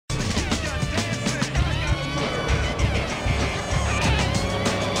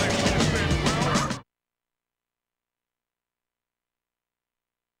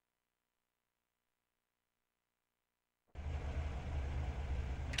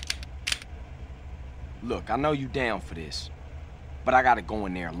Look, I know you down for this, but I gotta go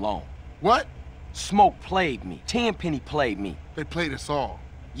in there alone. What? Smoke played me. Tenpenny played me. They played us all.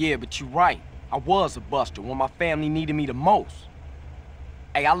 Yeah, but you're right. I was a buster when my family needed me the most.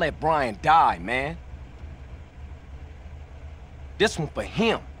 Hey, I let Brian die, man. This one for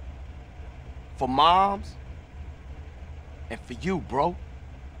him. For Moms. And for you, bro.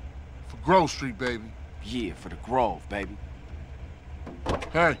 For Grove Street, baby. Yeah, for the Grove, baby.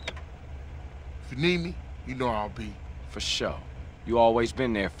 Hey, if you need me, you know I'll be. For sure. You always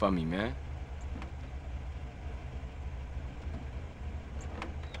been there for me, man.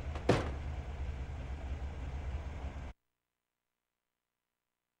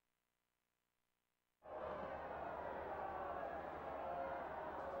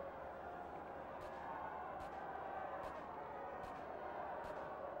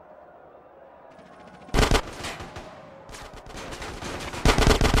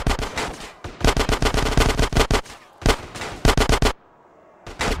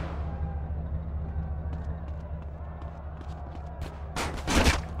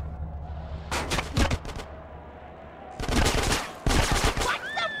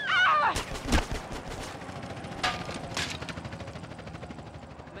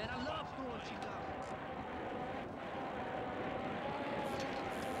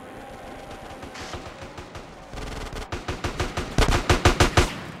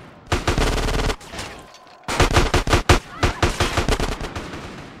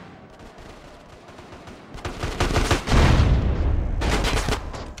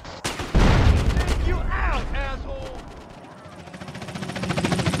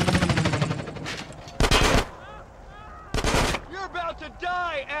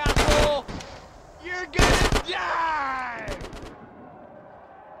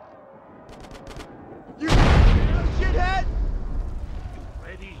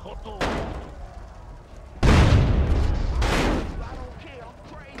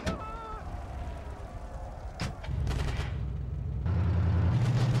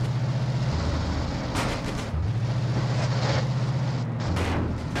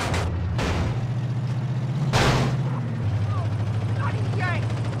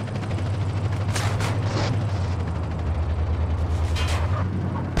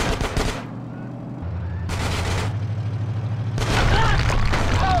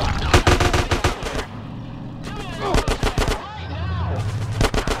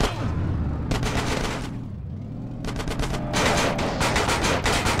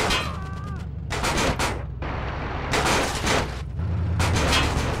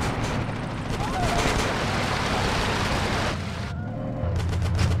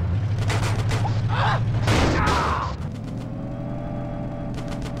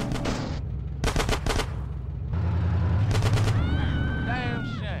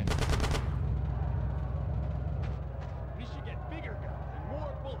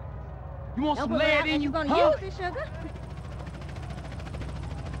 You want some lead in you? You gonna use it, sugar?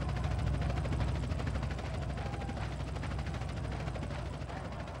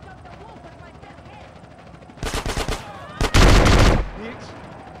 Bitch.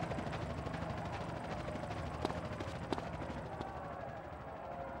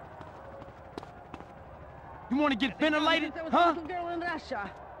 You want to get ventilated, huh? Girl in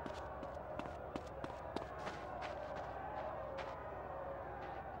Russia.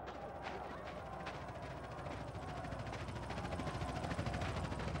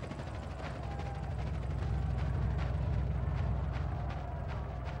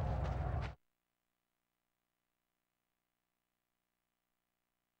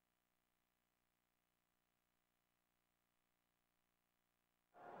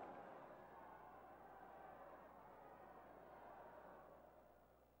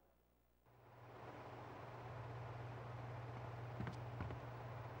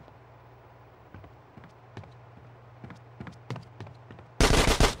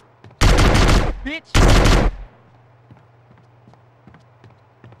 Bitch!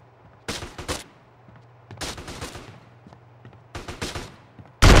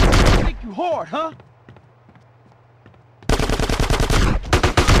 Think you hard, huh?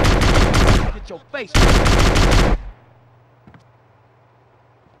 Get your face.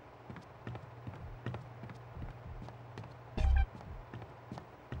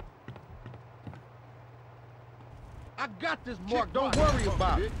 I got this, Mark. Don't worry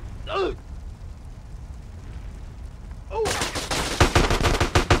about it. Ugh.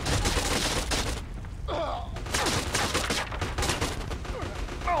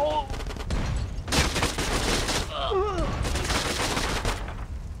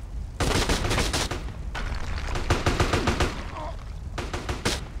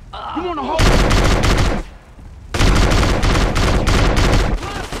 You wanna hold?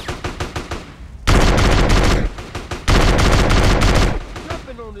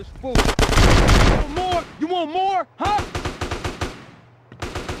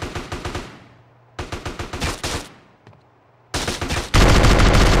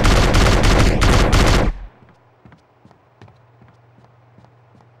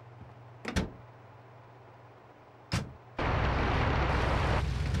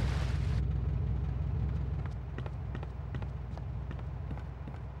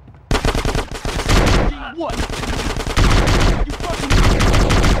 What? You fucking...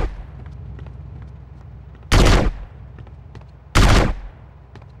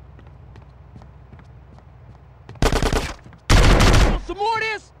 Want some more of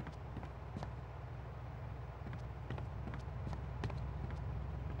this?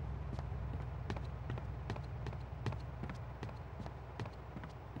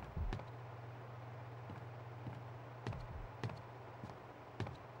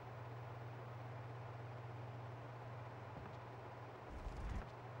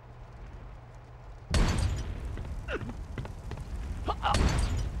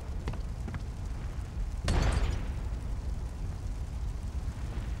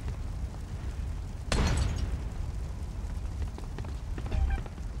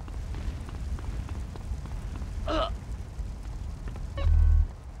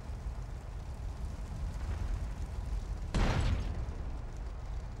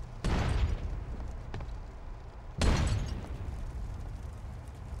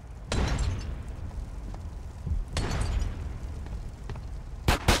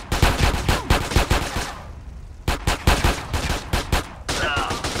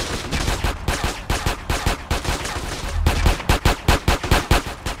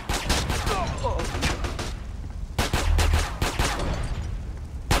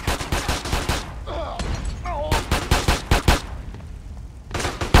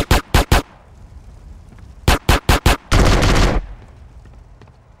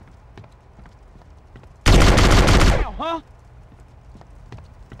 Huh?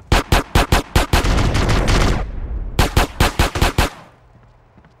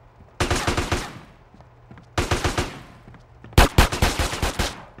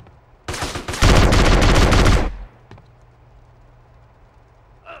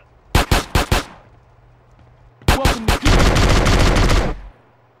 Welcome to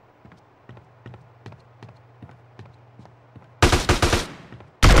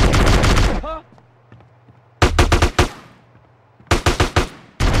Huh?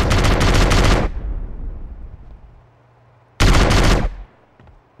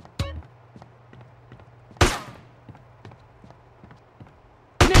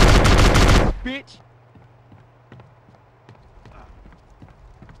 Bitch.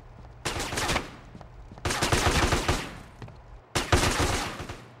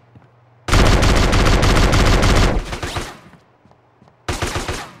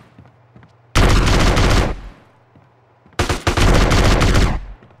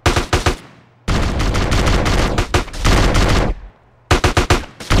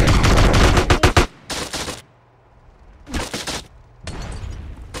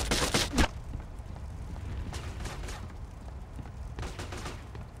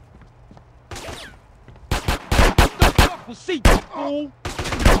 See you, fool!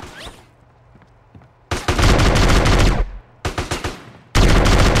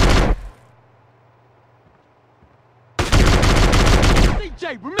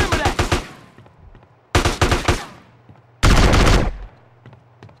 DJ, remember that!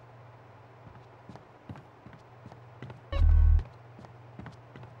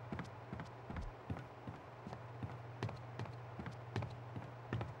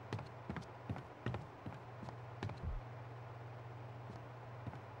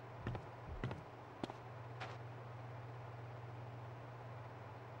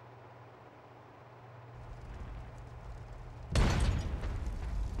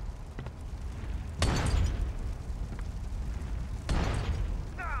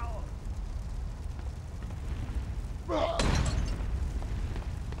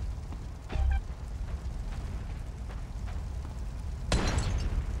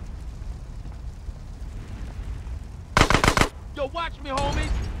 Yo, watch me, homies!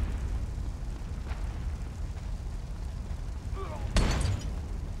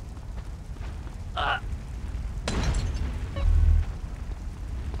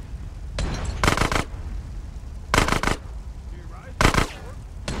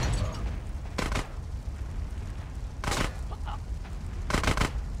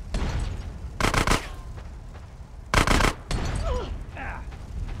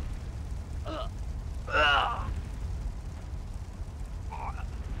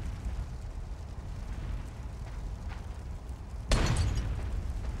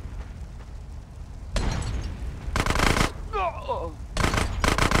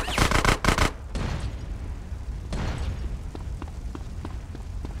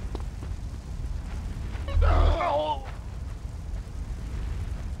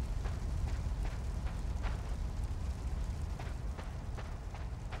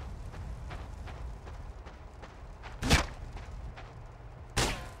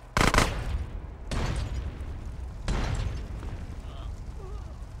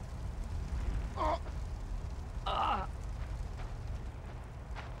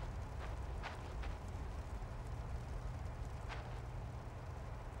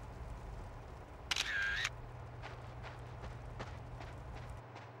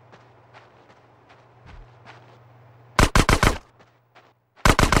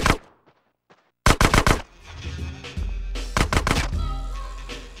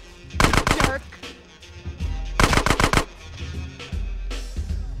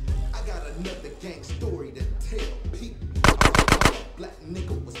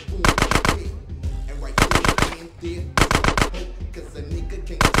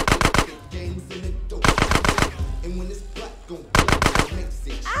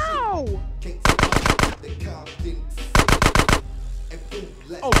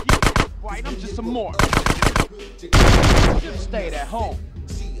 Oh, yeah, right, I'm just a mortal. Should've stayed at home.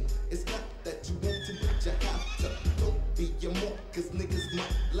 It's not that you want to, but you have to. Don't be your mark, cause niggas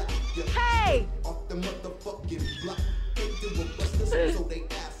might laugh you. Hey! Off the motherfucking block. Can't do a buster, so they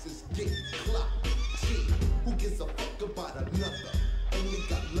asses get clocked. Shit, who gives a fuck about another? Only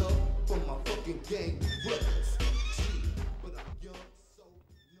got love for my fucking gang brothers. Shit, but I'm young, so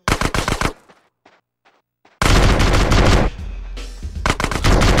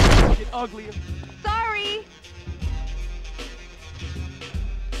no. Get uglier. Sorry!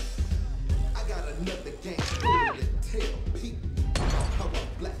 I got another gang story to tell people about how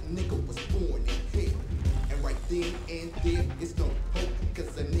a black nigga was born in hell. And right then and there, it's no hope,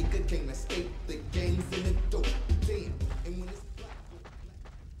 cause a nigga can't escape the gangs and the dope. Damn, and when it's black,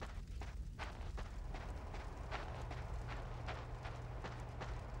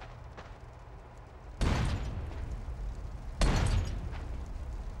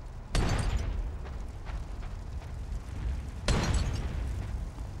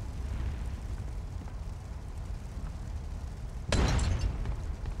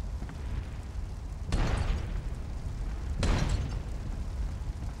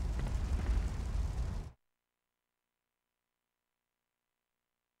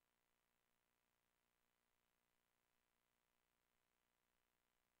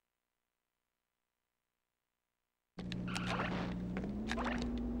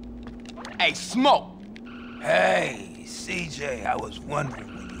 Hey, Smoke! Hey, CJ, I was wondering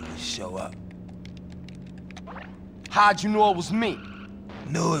when you would show up. How'd you know it was me?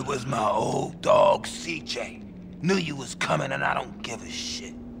 Knew it was my old dog, CJ. Knew you was coming and I don't give a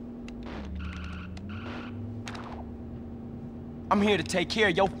shit. I'm here to take care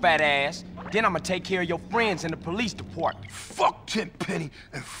of your fat ass. Then I'ma take care of your friends in the police department. Fuck Tenpenny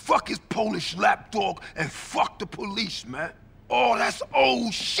and fuck his Polish lapdog and fuck the police, man. Oh, that's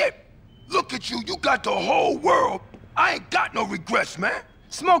old shit. Look at you, you got the whole world. I ain't got no regrets, man.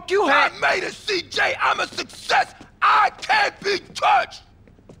 Smoke, you had... I made it, CJ. I'm a success. I can't be touched.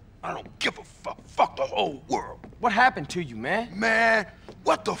 I don't give a fuck. Fuck the whole world. What happened to you, man? Man,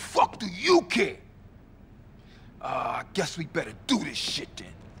 what the fuck do you care? I guess we better do this shit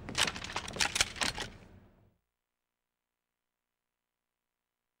then.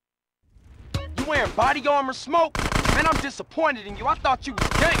 You wearing body armor, Smoke? Man, I'm disappointed in you. I thought you was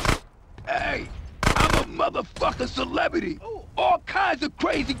gangster. Hey, I'm a motherfucking celebrity. All kinds of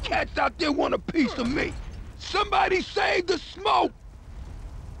crazy cats out there want a piece of me. Somebody save the Smoke!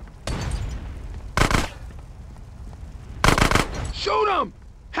 Shoot him!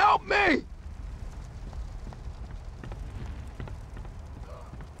 Help me!